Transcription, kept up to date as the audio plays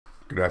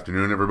Good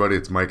afternoon, everybody.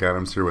 It's Mike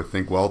Adams here with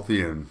Think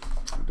Wealthy, and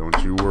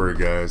don't you worry,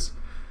 guys.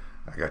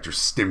 I got your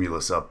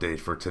stimulus update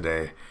for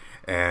today,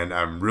 and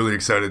I'm really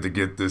excited to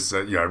get this.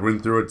 I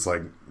went through it. It's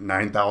like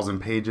 9,000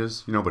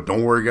 pages, but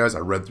don't worry, guys. I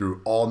read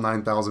through all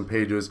 9,000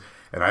 pages,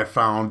 and I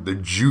found the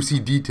juicy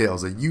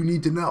details that you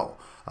need to know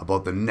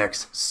about the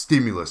next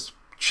stimulus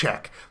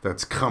check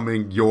that's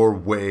coming your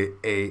way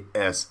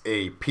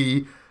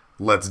ASAP.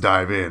 Let's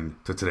dive in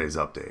to today's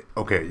update.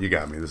 Okay, you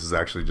got me. This is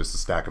actually just a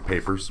stack of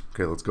papers.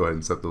 Okay, let's go ahead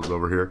and set those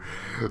over here.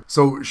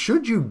 So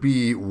should you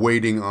be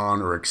waiting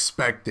on or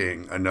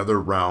expecting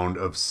another round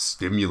of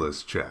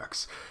stimulus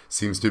checks?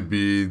 Seems to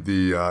be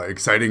the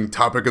exciting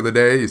topic of the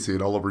day. You see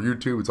it all over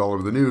YouTube. It's all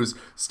over the news.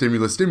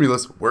 Stimulus,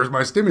 stimulus. Where's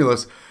my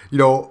stimulus?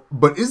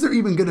 But is there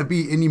even going to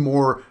be any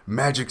more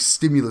magic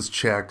stimulus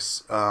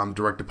checks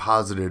direct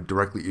deposited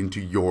directly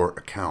into your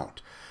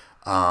account?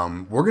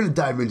 We're going to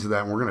dive into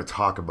that, and we're going to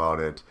talk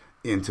about it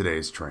in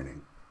today's training.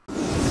 Hey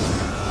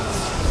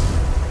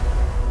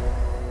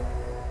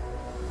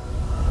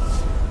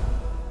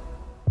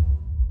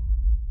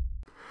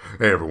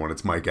everyone,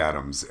 it's Mike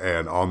Adams,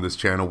 and on this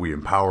channel we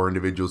empower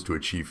individuals to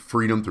achieve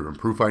freedom through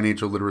improved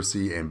financial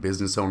literacy and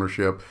business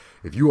ownership.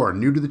 If you are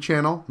new to the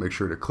channel, make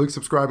sure to click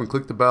subscribe and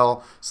click the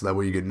bell so that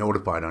way you get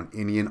notified on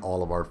any and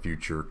all of our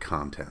future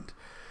content.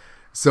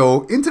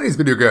 So in today's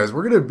video, guys,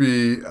 we're going to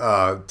be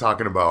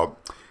talking about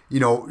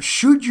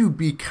should you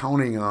be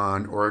counting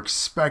on or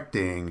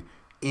expecting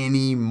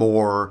any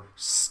more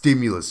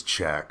stimulus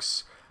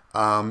checks,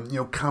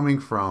 coming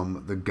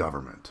from the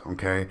government,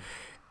 okay?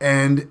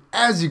 And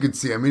as you can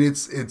see, I mean,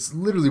 it's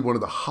literally one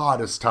of the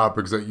hottest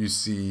topics that you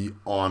see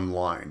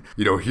online.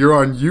 Here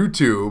on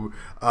YouTube,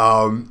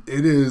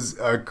 it is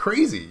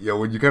crazy.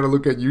 When you kind of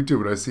look at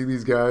YouTube and I see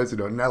these guys,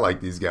 and I like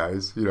these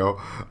guys,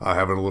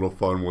 having a little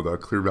fun with a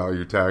clear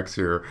value tax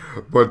here.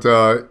 But,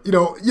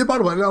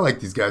 bottom line, I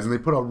like these guys, and they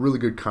put out really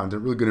good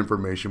content, really good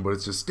information, but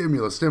it's just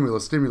stimulus,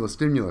 stimulus, stimulus,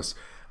 stimulus.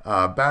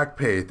 Back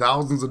pay,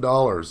 thousands of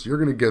dollars. You're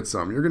going to get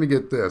some. You're going to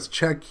get this.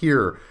 Check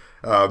here.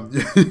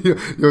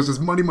 It's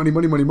just money, money,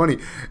 money, money, money,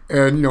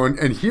 and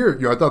and here,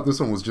 I thought this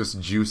one was just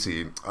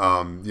juicy.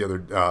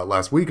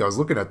 Last week I was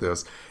looking at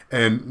this,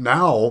 and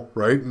now,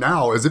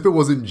 as if it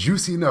wasn't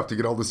juicy enough to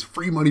get all this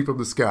free money from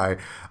the sky,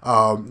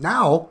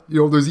 now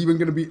there's even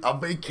going to be a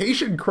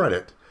vacation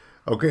credit.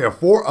 Okay,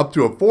 up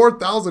to a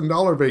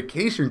 $4,000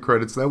 vacation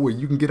credit, so that way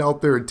you can get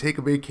out there and take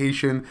a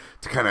vacation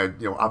to kind of,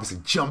 obviously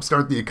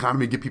jumpstart the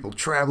economy, get people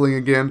traveling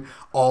again,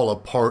 all a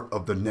part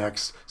of the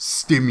next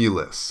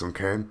stimulus,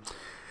 okay?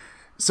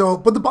 So,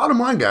 but the bottom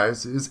line,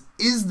 guys,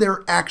 is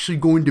there actually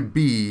going to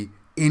be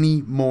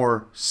any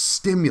more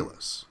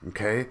stimulus,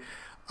 okay?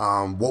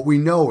 What we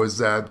know is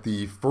that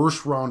the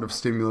first round of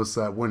stimulus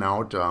that went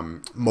out,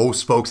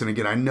 most folks, and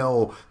again, I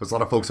know there's a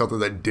lot of folks out there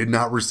that did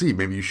not receive.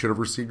 Maybe you should have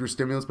received your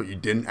stimulus, but you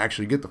didn't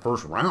actually get the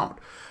first round,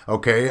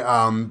 okay?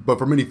 But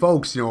for many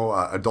folks,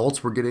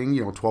 adults were getting,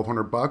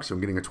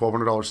 $1,200, getting a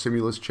 $1,200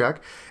 stimulus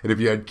check. And if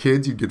you had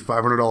kids, you'd get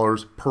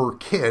 $500 per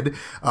kid.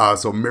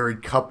 So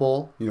married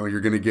couple, you're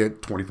going to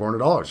get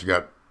 $2,400. You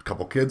got a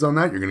couple kids on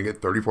that, you're going to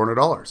get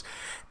 $3,400.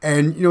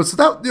 And, so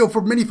that,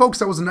 for many folks,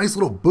 that was a nice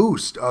little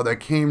boost that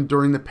came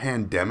during the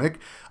pandemic.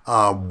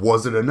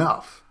 Was it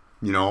enough?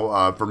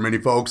 For many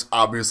folks,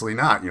 obviously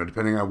not.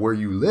 Depending on where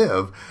you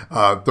live,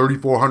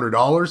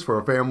 $3,400 for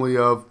a family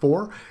of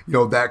four,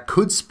 that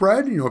could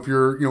spread. If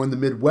you're, in the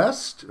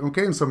Midwest,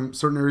 okay, in some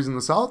certain areas in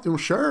the South,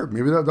 sure,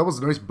 maybe that was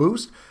a nice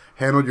boost.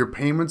 Handled your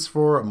payments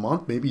for a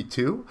month, maybe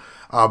two.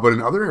 But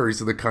in other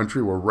areas of the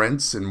country where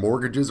rents and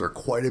mortgages are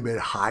quite a bit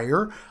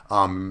higher,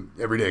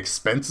 everyday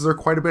expenses are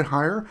quite a bit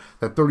higher,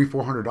 that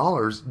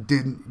 $3,400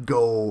 didn't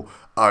go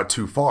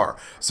too far.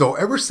 So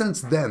ever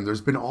since then, there's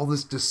been all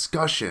this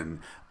discussion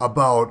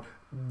about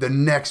the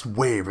next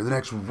wave or the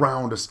next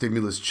round of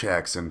stimulus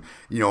checks, and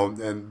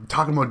and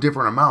talking about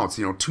different amounts,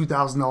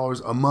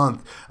 $2,000 a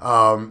month,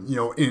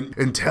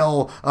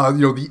 until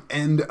the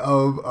end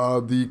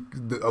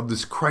of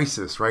this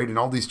crisis, right? And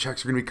all these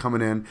checks are going to be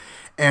coming in,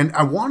 and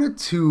I wanted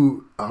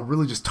to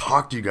really just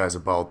talk to you guys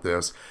about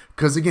this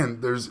because again,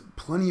 there's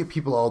plenty of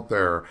people out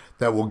there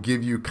that will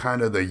give you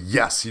kind of the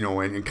yes,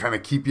 and kind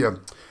of keep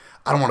you.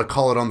 I don't want to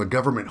call it on the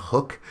government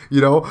hook,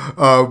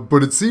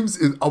 but it seems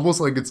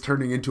almost like it's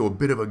turning into a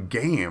bit of a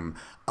game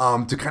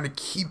to kind of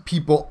keep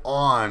people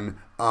on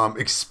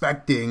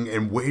expecting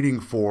and waiting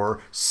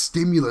for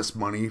stimulus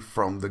money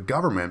from the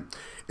government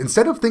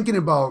instead of thinking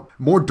about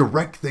more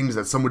direct things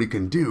that somebody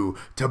can do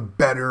to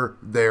better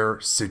their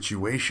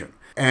situation.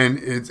 And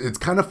it's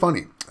kind of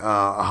funny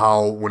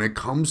how when it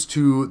comes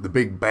to the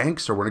big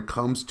banks or when it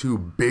comes to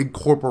big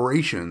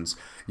corporations,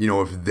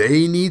 if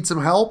they need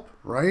some help,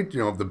 right?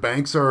 If the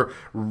banks are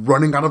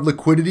running out of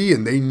liquidity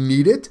and they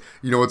need it,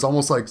 it's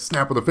almost like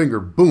snap of the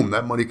finger, boom,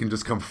 that money can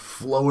just come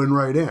flowing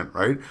right in,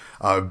 right?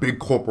 Big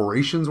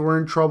corporations were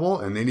in trouble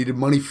and they needed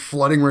money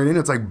flooding right in.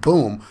 It's like,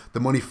 boom, the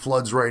money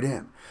floods right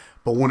in.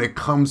 But when it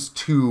comes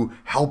to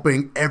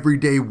helping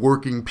everyday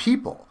working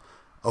people,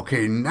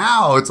 okay,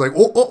 now it's like,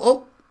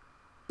 now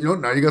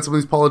you got some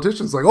of these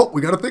politicians like,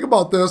 we got to think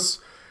about this.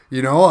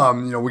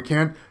 We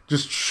can't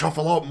just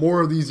shuffle out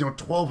more of these,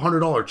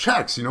 $1,200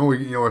 checks.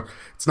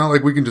 It's not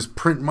like we can just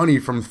print money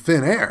from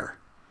thin air,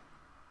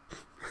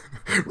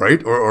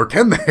 right? Or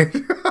can they?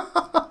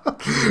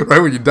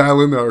 Right, when you dial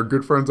in our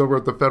good friends over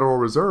at the Federal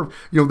Reserve,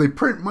 they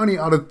print money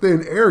out of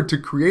thin air to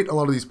create a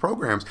lot of these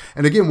programs.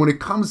 And again, when it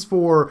comes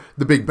for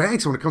the big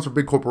banks, when it comes for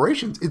big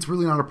corporations, it's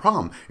really not a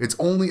problem. It's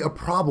only a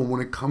problem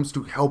when it comes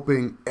to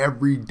helping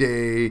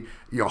everyday,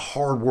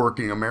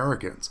 hardworking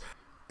Americans.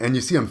 And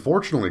you see,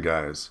 unfortunately,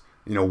 guys,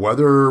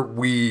 whether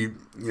we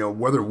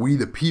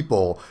the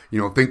people,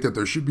 think that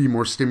there should be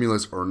more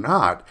stimulus or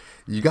not,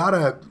 you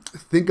gotta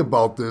think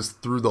about this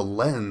through the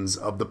lens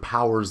of the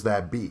powers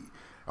that be.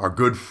 Our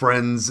good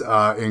friends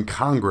in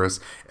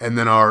Congress, and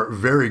then our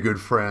very good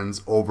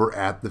friends over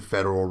at the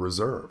Federal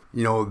Reserve.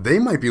 They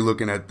might be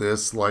looking at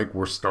this like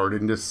we're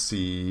starting to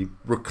see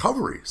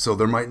recovery. So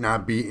there might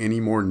not be any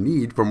more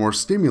need for more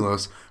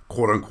stimulus,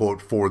 quote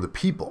unquote, for the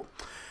people.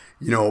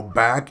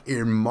 Back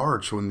in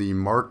March when the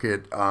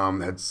market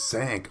had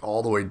sank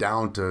all the way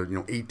down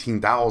to,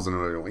 18,000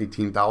 or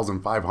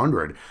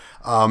 18,500,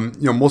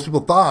 most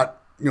people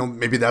thought,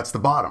 maybe that's the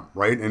bottom,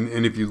 right?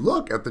 And if you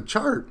look at the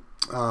chart,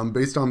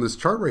 based on this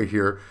chart right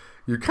here,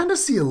 you kind of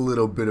see a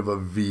little bit of a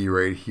V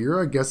right here.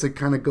 I guess it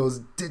kind of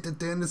goes,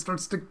 and it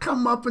starts to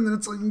come up, and then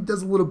it's like it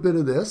does a little bit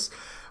of this,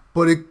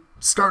 but it's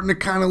starting to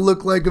kind of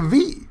look like a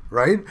V,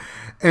 right?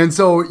 And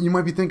so you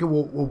might be thinking,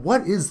 well,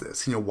 what is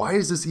this? Why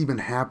is this even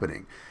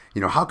happening?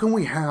 How can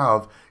we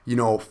have,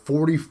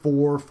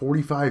 44,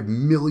 45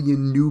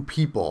 million new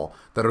people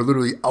that are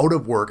literally out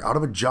of work, out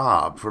of a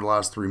job for the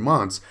last 3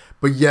 months,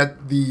 but yet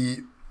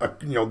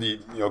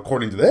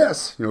according to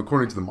this,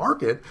 according to the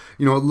market,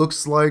 it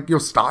looks like,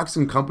 stocks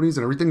and companies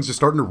and everything's just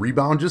starting to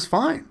rebound just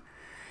fine.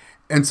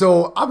 And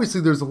so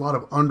obviously there's a lot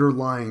of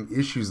underlying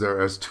issues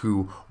there as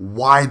to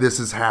why this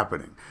is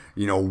happening.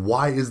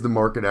 Why is the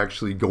market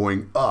actually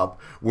going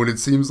up when it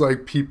seems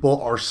like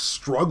people are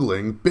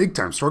struggling big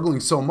time, struggling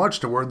so much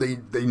to where they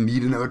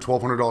need another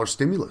 $1,200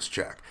 stimulus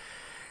check.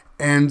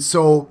 And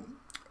so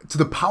to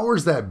the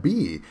powers that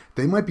be,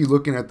 they might be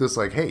looking at this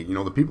like, hey,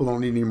 the people don't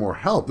need any more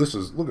help.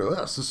 Look at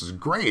this. This is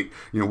great.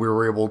 We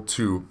were able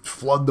to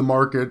flood the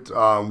market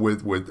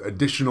with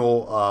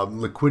additional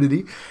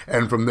liquidity.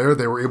 And from there,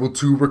 they were able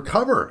to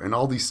recover. And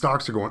all these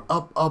stocks are going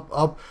up, up,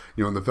 up.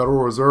 And the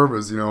Federal Reserve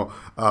is,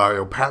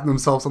 patting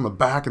themselves on the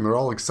back. And they're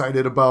all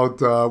excited about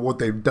what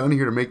they've done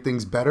here to make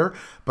things better.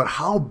 But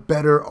how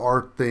better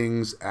are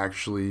things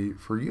actually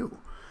for you?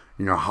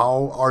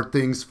 How are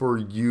things for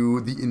you,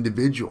 the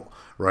individual?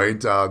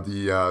 Right,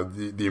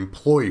 the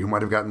employee who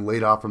might have gotten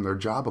laid off from their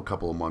job a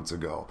couple of months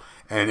ago,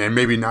 and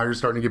maybe now you're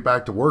starting to get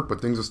back to work,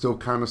 but things are still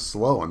kind of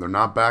slow, and they're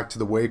not back to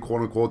the way, quote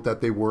unquote, that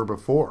they were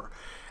before,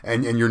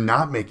 and you're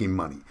not making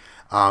money.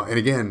 And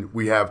again,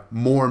 we have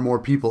more and more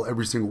people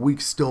every single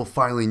week still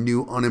filing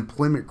new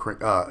unemployment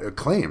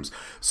claims.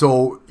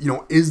 So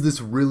is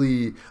this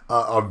really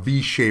a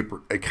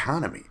V-shaped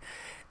economy?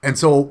 And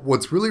so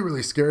what's really,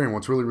 really scary and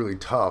what's really, really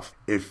tough,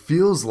 it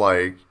feels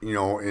like,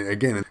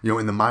 again,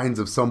 in the minds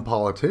of some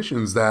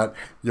politicians that,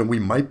 we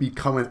might be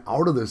coming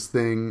out of this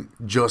thing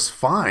just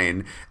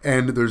fine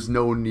and there's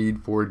no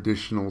need for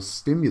additional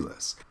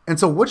stimulus. And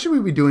so what should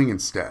we be doing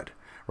instead?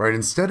 Right?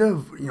 Instead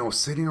of,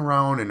 sitting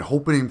around and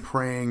hoping and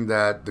praying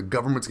that the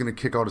government's going to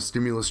kick out a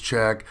stimulus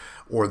check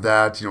or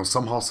that,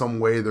 somehow, some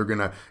way they're going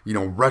to,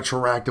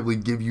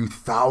 retroactively give you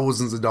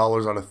thousands of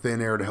dollars out of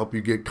thin air to help you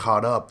get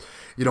caught up,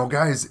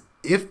 guys,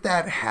 if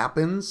that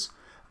happens,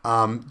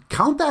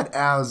 count that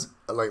as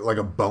like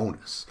a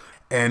bonus.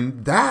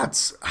 And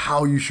that's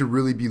how you should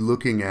really be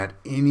looking at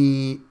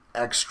any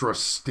extra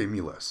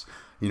stimulus.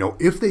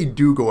 If they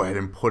do go ahead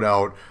and put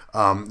out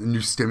a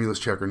new stimulus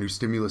check or new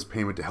stimulus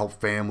payment to help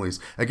families,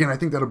 again, I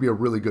think that'll be a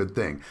really good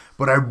thing.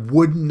 But I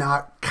would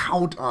not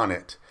count on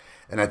it.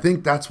 And I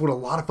think that's what a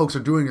lot of folks are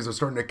doing is they're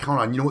starting to count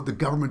on, the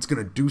government's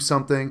going to do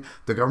something.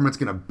 The government's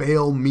going to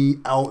bail me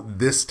out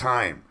this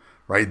time.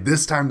 Right?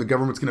 This time the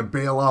government's going to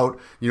bail out,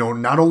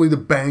 not only the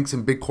banks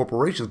and big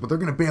corporations, but they're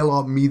going to bail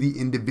out me, the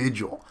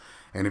individual.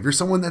 And if you're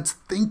someone that's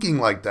thinking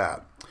like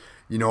that,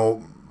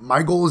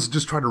 my goal is to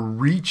just try to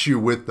reach you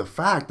with the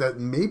fact that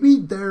maybe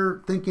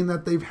they're thinking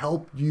that they've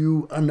helped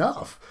you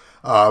enough.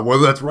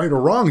 Whether that's right or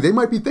wrong, they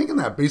might be thinking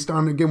that based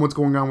on, again, what's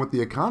going on with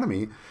the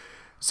economy.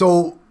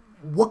 So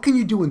what can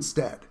you do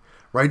instead?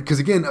 Right? Because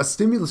again, a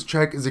stimulus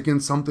check is, again,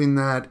 something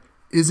that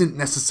isn't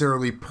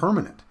necessarily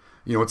permanent.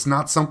 It's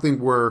not something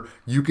where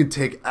you can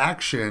take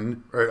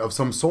action, right, of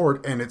some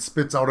sort and it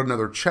spits out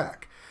another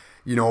check.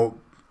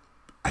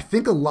 I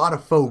think a lot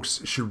of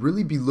folks should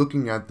really be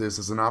looking at this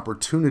as an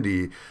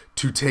opportunity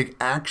to take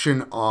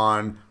action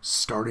on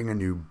starting a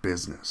new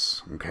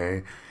business,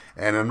 okay?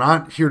 And I'm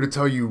not here to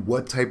tell you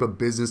what type of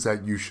business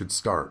that you should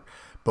start.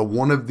 But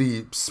one of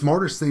the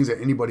smartest things that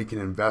anybody can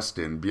invest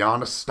in,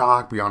 beyond a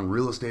stock, beyond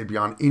real estate,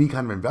 beyond any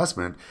kind of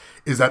investment,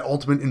 is that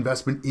ultimate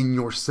investment in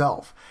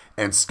yourself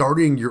and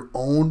starting your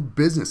own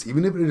business.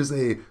 Even if it is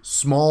a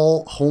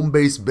small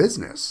home-based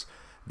business,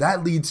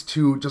 that leads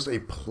to just a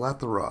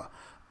plethora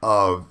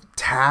of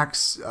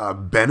tax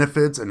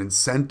benefits and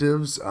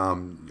incentives,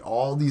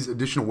 all these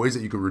additional ways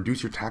that you can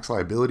reduce your tax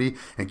liability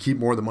and keep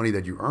more of the money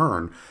that you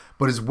earn.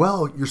 But as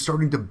well, you're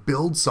starting to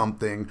build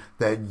something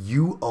that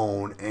you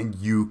own and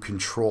you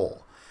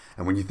control.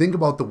 And when you think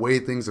about the way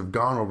things have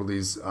gone over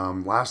these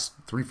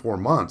last 3-4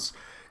 months,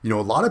 a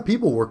lot of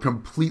people were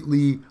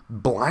completely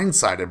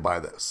blindsided by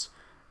this.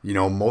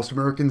 Most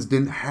Americans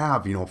didn't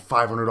have,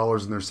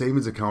 $500 in their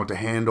savings account to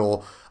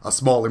handle a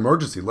small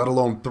emergency, let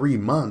alone 3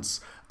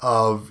 months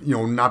of,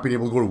 not being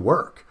able to go to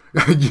work,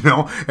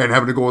 and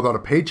having to go without a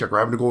paycheck, or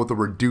having to go with a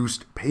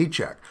reduced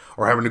paycheck,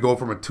 or having to go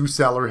from a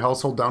 2-salary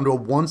household down to a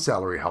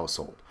 1-salary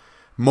household.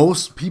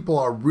 Most people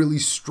are really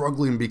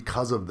struggling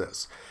because of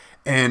this.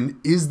 And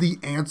is the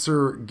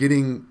answer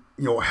getting,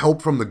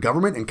 help from the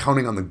government and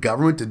counting on the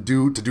government to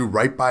do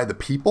right by the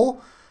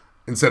people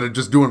instead of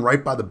just doing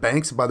right by the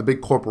banks and by the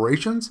big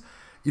corporations?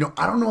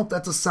 I don't know if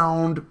that's a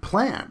sound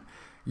plan.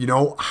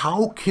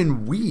 How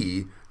can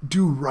we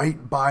do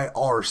right by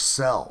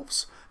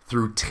ourselves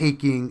through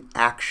taking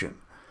action?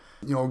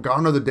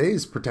 Gone are the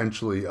days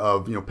potentially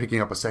of,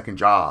 picking up a second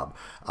job.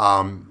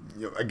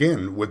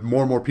 Again, with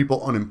more and more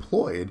people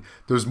unemployed,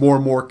 there's more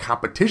and more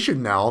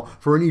competition now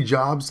for any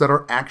jobs that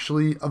are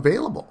actually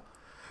available.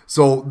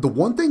 So the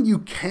one thing you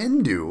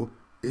can do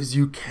is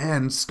you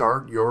can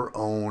start your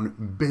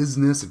own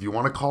business. If you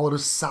want to call it a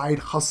side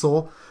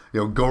hustle,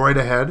 go right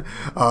ahead.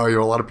 A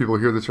lot of people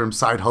hear the term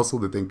side hustle,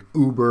 they think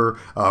Uber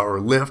or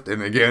Lyft.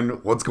 And again,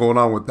 what's going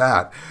on with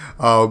that?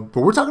 But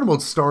we're talking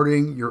about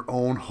starting your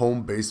own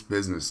home-based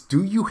business.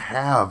 Do you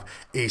have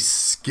a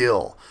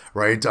skill,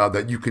 right,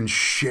 that you can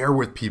share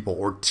with people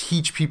or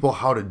teach people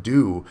how to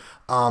do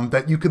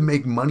that you can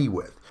make money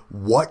with?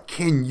 What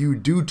can you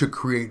do to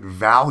create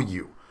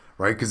value?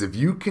 Right? Because if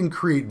you can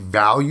create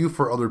value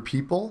for other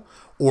people,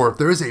 or if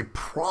there is a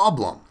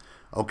problem,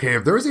 okay,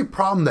 if there is a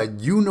problem that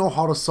you know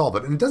how to solve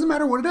it, and it doesn't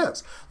matter what it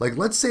is. Like,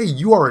 let's say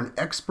you are an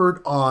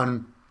expert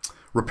on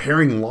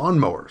repairing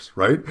lawnmowers,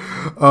 right?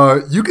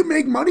 You can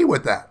make money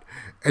with that.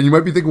 And you might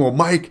be thinking, well,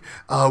 Mike,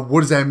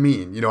 what does that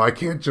mean? I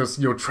can't just,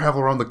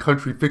 travel around the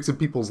country fixing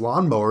people's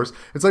lawnmowers.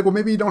 It's like, well,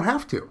 maybe you don't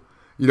have to.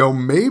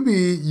 Maybe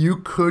you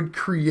could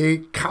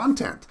create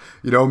content.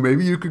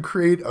 Maybe you could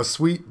create a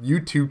sweet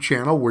YouTube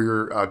channel where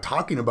you're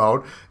talking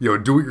about, do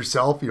it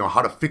yourself,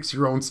 how to fix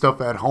your own stuff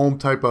at home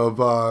type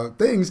of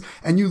things.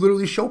 And you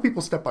literally show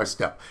people step by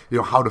step,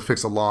 how to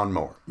fix a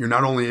lawnmower. You're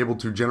not only able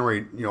to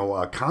generate,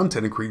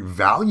 content and create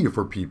value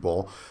for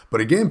people, but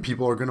again,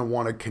 people are going to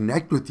want to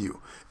connect with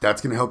you. That's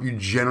going to help you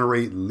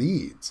generate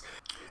leads.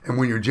 And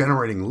when you're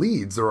generating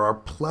leads, there are a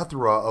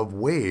plethora of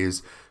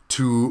ways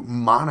to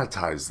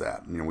monetize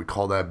that. We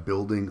call that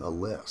building a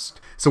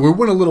list. So we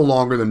went a little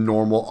longer than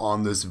normal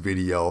on this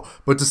video,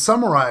 but to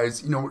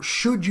summarize,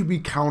 should you be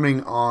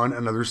counting on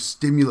another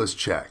stimulus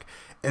check?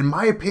 In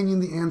my opinion,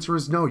 the answer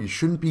is no. You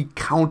shouldn't be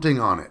counting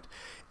on it.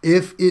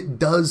 If it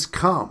does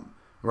come,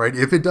 right?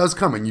 If it does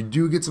come and you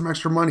do get some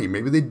extra money,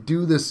 maybe they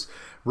do this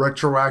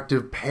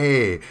retroactive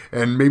pay,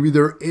 and maybe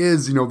there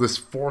is, this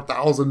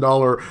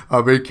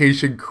 $4,000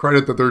 vacation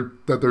credit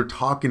that they're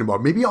talking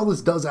about. Maybe all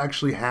this does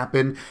actually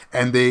happen,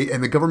 and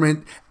the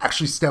government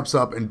actually steps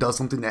up and does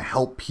something to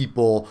help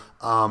people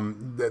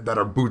that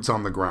are boots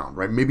on the ground,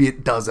 right? Maybe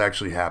it does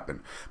actually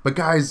happen. But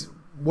guys,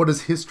 what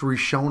has history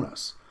shown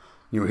us?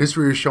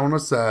 History has shown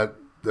us that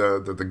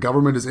the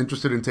government is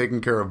interested in taking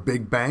care of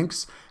big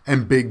banks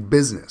and big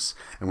business.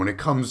 And when it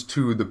comes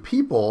to the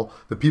people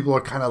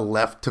are kind of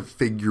left to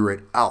figure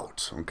it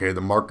out. Okay, the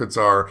markets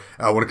are,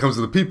 when it comes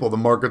to the people, the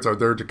markets are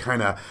there to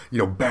kind of,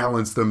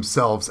 balance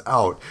themselves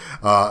out.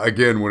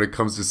 Again, when it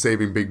comes to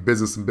saving big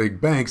business and big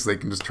banks, they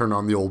can just turn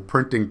on the old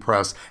printing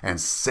press and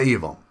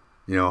save them.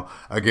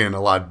 Again,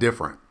 a lot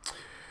different.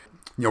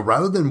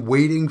 Rather than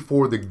waiting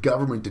for the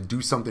government to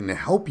do something to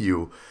help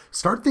you,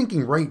 start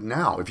thinking right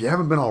now, if you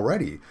haven't been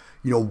already,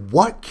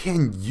 what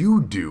can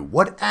you do?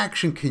 What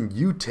action can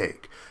you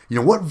take?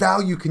 What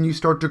value can you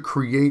start to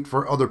create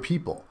for other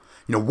people?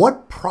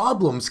 What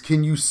problems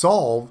can you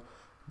solve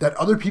that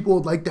other people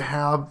would like to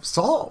have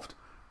solved,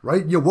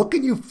 right? What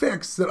can you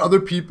fix that other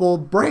people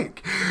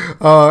break?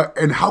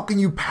 And how can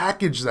you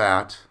package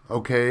that,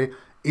 okay,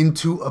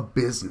 into a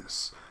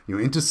business?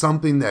 Into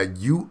something that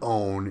you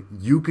own,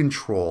 you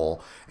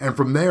control, and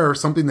from there,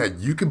 something that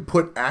you can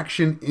put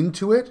action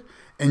into it,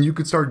 and you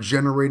could start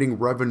generating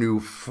revenue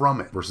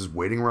from it versus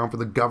waiting around for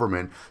the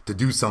government to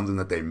do something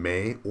that they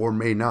may or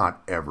may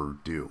not ever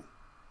do.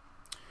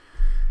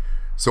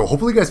 So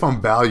hopefully you guys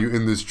found value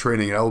in this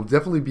training, and I'll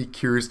definitely be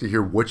curious to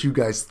hear what you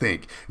guys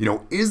think.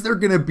 Is there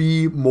going to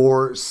be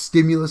more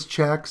stimulus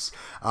checks?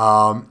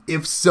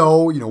 If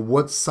so,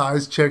 what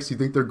size checks do you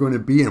think they're going to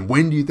be, and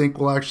when do you think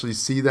we'll actually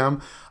see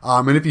them?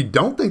 And if you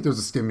don't think there's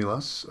a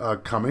stimulus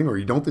coming, or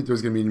you don't think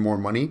there's going to be any more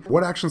money,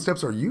 what action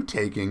steps are you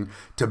taking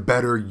to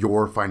better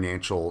your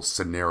financial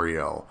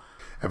scenario?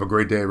 Have a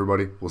great day,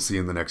 everybody. We'll see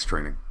you in the next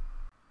training.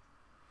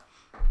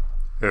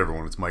 Hey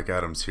everyone, it's Mike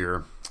Adams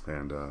here,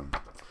 and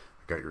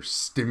got your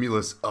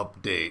stimulus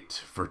update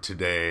for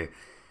today.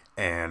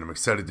 and I'm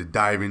excited to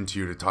dive into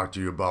you to talk to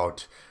you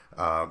about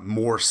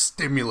more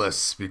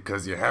stimulus,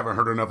 because you haven't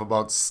heard enough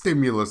about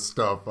stimulus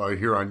stuff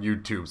here on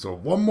YouTube. So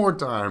one more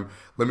time,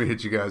 let me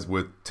hit you guys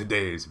with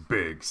today's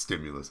big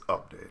stimulus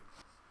update.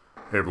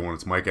 Hey everyone,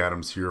 it's Mike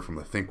Adams here from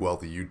the Think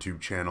Wealthy YouTube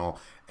channel,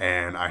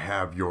 and I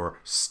have your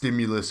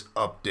stimulus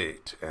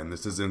update. And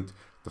this isn't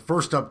the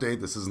first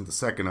update, this isn't the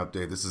second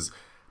update, this is,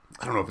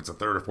 I don't know if it's a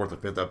third or fourth or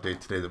fifth update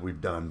today that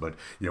we've done, but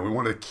we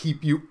want to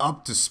keep you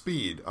up to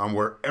speed on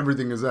where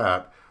everything is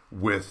at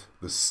with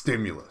the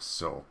stimulus.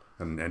 So,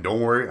 and don't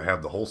worry, I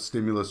have the whole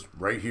stimulus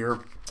right here.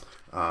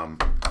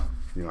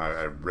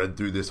 I read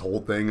through this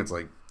whole thing. It's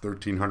like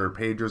 1,300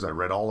 pages. I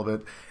read all of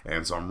it,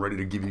 and so I'm ready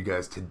to give you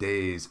guys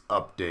today's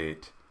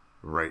update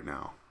right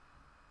now.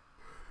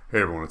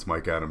 Hey everyone, it's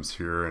Mike Adams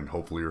here, and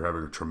hopefully you're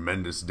having a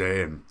tremendous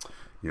day. And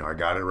I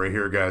got it right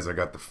here, guys. I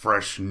got the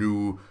fresh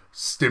new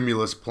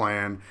stimulus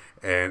plan,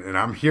 and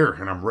I'm here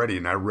and I'm ready.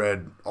 And I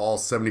read all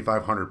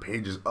 7,500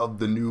 pages of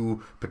the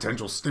new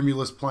potential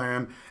stimulus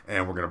plan,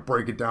 and we're gonna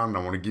break it down. And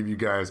I want to give you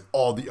guys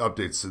all the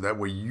updates so that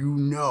way you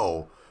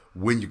know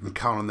when you can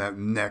count on that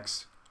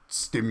next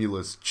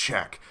stimulus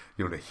check,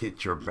 to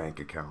hit your bank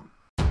account.